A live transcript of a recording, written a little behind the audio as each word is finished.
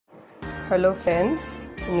Hello friends,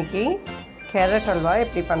 இன்னைக்கு carrot halwa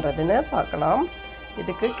எப்படி பண்றதுன்னு பார்க்கலாம்.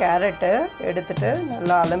 இதுக்கு கேரட்டை எடுத்துட்டு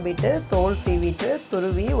நல்லா அலம்பிட்டு தோல் சீவிட்டு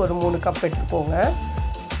துருவி ஒரு 3 கப் எடுத்துக்கோங்க.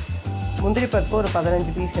 முந்திரி பருப்பு ஒரு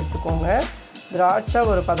 15 பீஸ் எடுத்துக்கோங்க. திராட்சை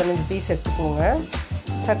ஒரு 15 பீஸ் எடுத்துக்கோங்க.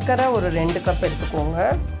 சர்க்கரை ஒரு 2 கப் எடுத்துக்கோங்க.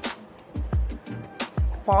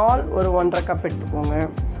 பால் ஒரு 1.5 கப் எடுத்துக்கோங்க.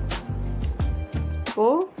 இப்போ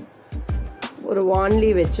ஒரு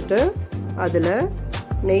வாணலி வச்சுட்டு அதில்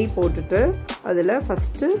நெய் போட்டுட்டு அதில்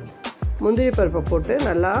ஃபஸ்ட்டு முந்திரி பருப்பை போட்டு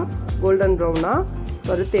நல்லா கோல்டன் ப்ரௌனாக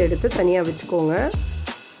வறுத்து எடுத்து தனியாக வச்சுக்கோங்க.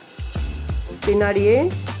 பின்னாடியே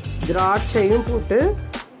திராட்சையும் போட்டு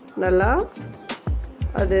நல்லா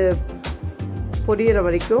அது பொரியிற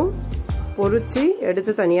வரைக்கும் பொரிச்சு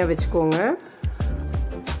எடுத்து தனியாக வச்சுக்கோங்க.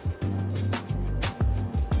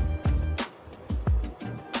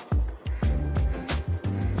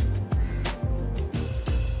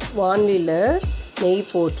 வாணலியில் நெய்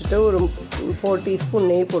போட்டுட்டு ஒரு 4 டீஸ்பூன்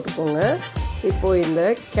நெய் போட்டுக்கோங்க. இப்போது இந்த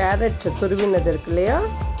கேரட் துருவினது இருக்கு இல்லையா,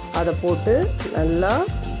 அதை போட்டு நல்லா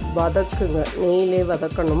வதக்குங்க. நெய்யிலே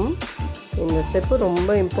வதக்கணும். இந்த ஸ்டெப்பு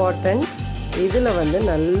ரொம்ப இம்பார்ட்டண்ட். இதில்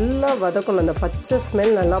நல்லா வதக்கணும். அந்த பச்சை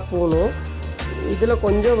ஸ்மெல் நல்லா போகணும். இதில்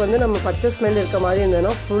கொஞ்சம் நம்ம பச்சை ஸ்மெல் இருக்க மாதிரி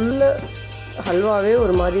இருந்ததுன்னா ஃபுல்லு ஹல்வாவே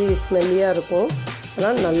ஒரு மாதிரி ஸ்மெல்லியாக இருக்கும்.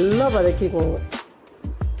 அதனால் நல்லா வதக்கிக்கோங்க.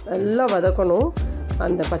 நல்லா வதக்கணும்.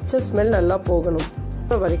 அந்த பச்சை ஸ்மெல் நல்லா போகணும்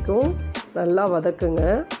வரைக்கும் நல்லா வதக்குங்க.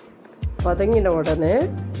 வதங்கின உடனே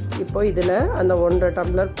இப்போ இதில் அந்த 1.5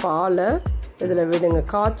 டம்ளர் பாலை இதில் விடுங்க.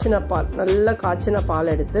 காய்ச்சின பால், நல்லா காய்ச்சின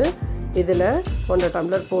பால் எடுத்து இதில் 1.5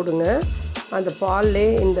 டம்ளர் போடுங்க. அந்த பால்லே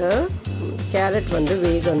இந்த கேரட்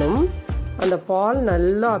வேகணும். அந்த பால்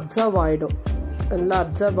நல்லா அப்சர்வ் ஆகிடும். நல்லா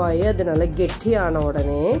அப்சர்வ் ஆகி அது நல்லா கெட்டியான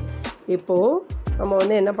உடனே இப்போது நம்ம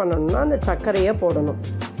என்ன பண்ணணும்னா அந்த சர்க்கரையை போடணும்.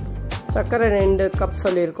 சர்க்கரை 2 கப்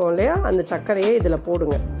சொல்லியிருக்கோம் இல்லையா, அந்த சர்க்கரையை இதில்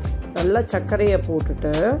போடுங்க. நல்லா சர்க்கரையை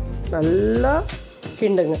போட்டுட்டு நல்லா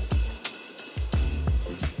கிண்டுங்க.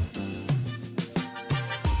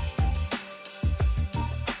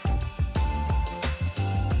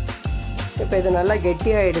 இப்போ இது நல்லா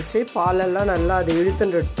கெட்டியாகிடுச்சு. பாலெல்லாம் நல்லா அது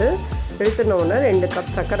இழுத்துன உடனே 2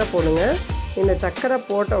 கப் சர்க்கரை போடுங்க. இந்த சர்க்கரை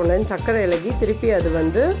போட்ட உடனே சர்க்கரை இலகி திருப்பி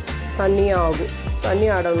அது தண்ணியாக ஆகும். தண்ணி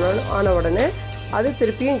ஆன உடனே அது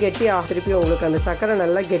திருப்பியும் திருப்பி உங்களுக்கு அந்த சர்க்கரை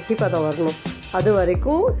நல்லா கெட்டி பதம் வரணும். அது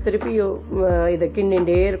வரைக்கும் திருப்பியும் இதை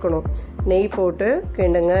கிண்டிகிட்டே இருக்கணும். நெய் போட்டு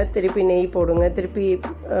கிண்டுங்க, திருப்பி நெய் போடுங்க, திருப்பி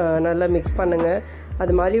நல்லா மிக்ஸ் பண்ணுங்கள்.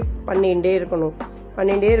 அது மாதிரி பண்ணிகிட்டே இருக்கணும்.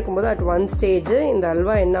 பண்ணிகிட்டே இருக்கும்போது அட் 1 ஸ்டேஜ் இந்த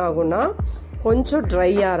அல்வா என்ன ஆகும்னா கொஞ்சம்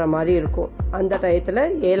ட்ரை ஆகிற மாதிரி இருக்கும். அந்த டயத்தில்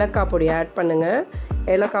ஏலக்காய் பொடி ஆட் பண்ணுங்கள்.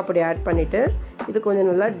 ஏலக்காய் பொடி ஆட் பண்ணிவிட்டு இது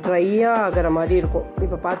கொஞ்சம் நல்லா ட்ரையாக ஆகிற மாதிரி இருக்கும்.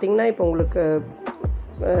 இப்போ பார்த்தீங்கன்னா இப்போ உங்களுக்கு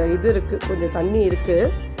இது இருக்குது, கொஞ்சம் தண்ணி இருக்குது.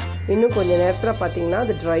 இன்னும் கொஞ்சம் நேரத்தில் பார்த்திங்கன்னா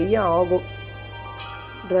அது ட்ரையாக ஆகும்.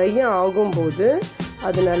 ட்ரையாக ஆகும்போது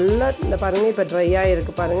அது நல்லா இந்த பாருங்கள், இப்போ ட்ரையாக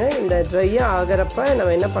இருக்குது பாருங்கள். இந்த ட்ரையாக ஆகிறப்ப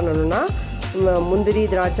நம்ம என்ன பண்ணணும்னா முந்திரி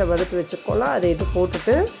திராட்சை வறுத்து வச்சுருக்கோம்ல, அதை இது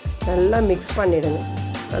போட்டுட்டு நல்லா மிக்ஸ் பண்ணிவிடுங்க.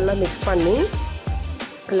 நல்லா மிக்ஸ் பண்ணி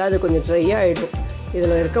நல்லா அது கொஞ்சம் ட்ரையாக ஆகிடும்.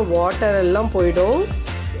 இதில் இருக்க வாட்டர் எல்லாம் போயிடும்.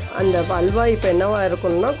 அந்த அல்வா இப்போ என்னவாக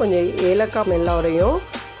இருக்கணும்னா கொஞ்சம் ஏலக்காய் மெல்லோடையும்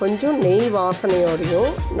கொஞ்சம் நெய்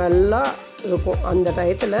வாசனையோடையும் நல்லா இருக்கும். அந்த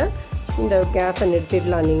டயத்தில் இந்த கேஸை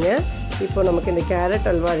நிறுத்திடலாம் நீங்கள். இப்போ நமக்கு இந்த carrot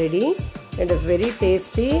halwa ready. It is very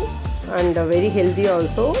tasty and very healthy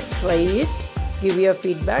also. Try it. Give your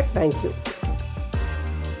feedback. Thank you.